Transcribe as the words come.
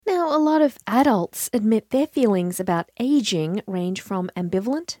Now, a lot of adults admit their feelings about aging range from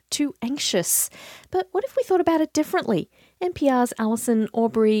ambivalent to anxious. But what if we thought about it differently? NPR's Alison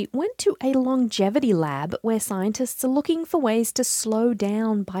Aubrey went to a longevity lab where scientists are looking for ways to slow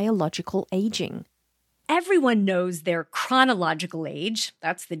down biological aging. Everyone knows their chronological age.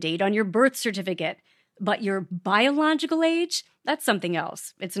 That's the date on your birth certificate. But your biological age? That's something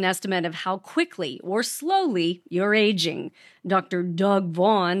else. It's an estimate of how quickly or slowly you're aging. Dr. Doug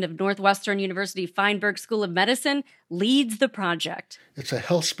Vaughn of Northwestern University Feinberg School of Medicine leads the project. It's a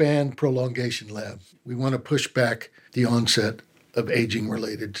health span prolongation lab. We want to push back the onset of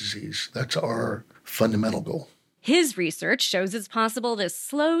aging-related disease. That's our fundamental goal. His research shows it's possible to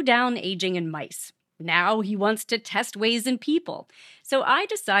slow down aging in mice. Now he wants to test ways in people. So I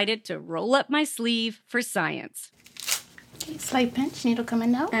decided to roll up my sleeve for science. Okay, slight pinch, needle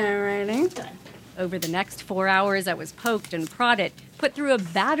coming out. Alrighty. Done. Over the next 4 hours, I was poked and prodded, put through a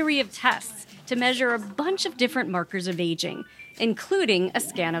battery of tests to measure a bunch of different markers of aging, including a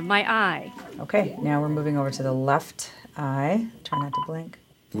scan of my eye. Okay, now we're moving over to the left eye. Try not to blink.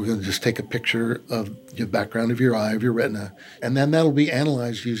 We're going to just take a picture of your background of your eye, of your retina, and then that'll be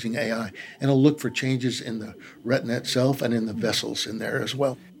analyzed using AI. And it'll look for changes in the retina itself and in the vessels in there as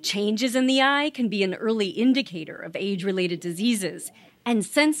well. Changes in the eye can be an early indicator of age-related diseases, and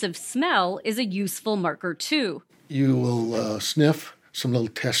sense of smell is a useful marker too. You will sniff some little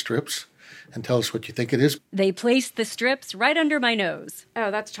test strips and tell us what you think it is. They placed the strips right under my nose.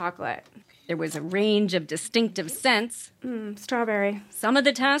 Oh, that's chocolate. There was a range of distinctive scents. Strawberry. Some of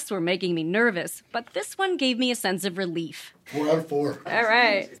the tests were making me nervous, but this one gave me a sense of relief. 4 out of 4. All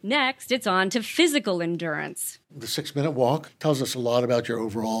right. Next, it's on to physical endurance. The 6-minute walk tells us a lot about your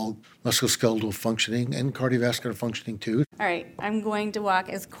overall musculoskeletal functioning and cardiovascular functioning too. All right. I'm going to walk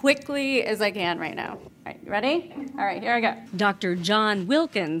as quickly as I can right now. All right, you ready? All right, here I go. Dr. John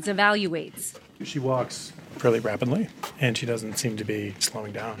Wilkins evaluates. She walks fairly rapidly, and she doesn't seem to be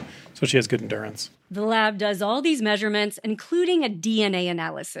slowing down, so she has good endurance. The lab does all these measurements, including a DNA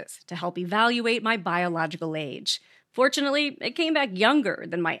analysis, to help evaluate my biological age. Fortunately, it came back younger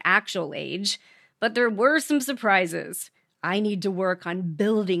than my actual age, but there were some surprises. I need to work on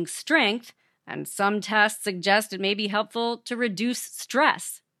building strength, and some tests suggest it may be helpful to reduce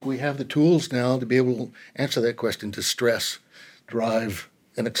stress. We have the tools now to be able to answer that question, to stress, drive,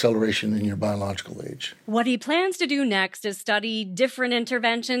 an acceleration in your biological age. What he plans to do next is study different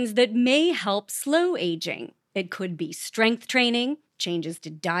interventions that may help slow aging. It could be strength training, changes to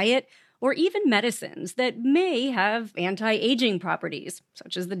diet, or even medicines that may have anti-aging properties,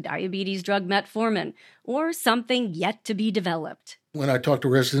 such as the diabetes drug metformin, or something yet to be developed. When I talk to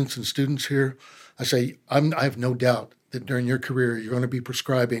residents and students here, I say, I have no doubt that during your career, you're going to be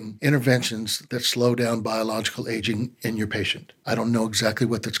prescribing interventions that slow down biological aging in your patient. I don't know exactly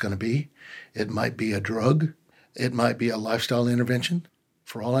what that's going to be. It might be a drug. It might be a lifestyle intervention.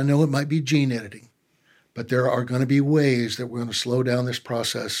 For all I know, it might be gene editing. But there are going to be ways that we're going to slow down this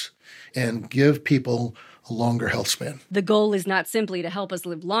process and give people a longer health span. The goal is not simply to help us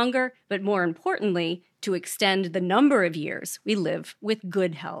live longer, but more importantly, to extend the number of years we live with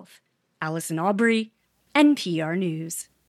good health. Alison Aubrey, NPR News.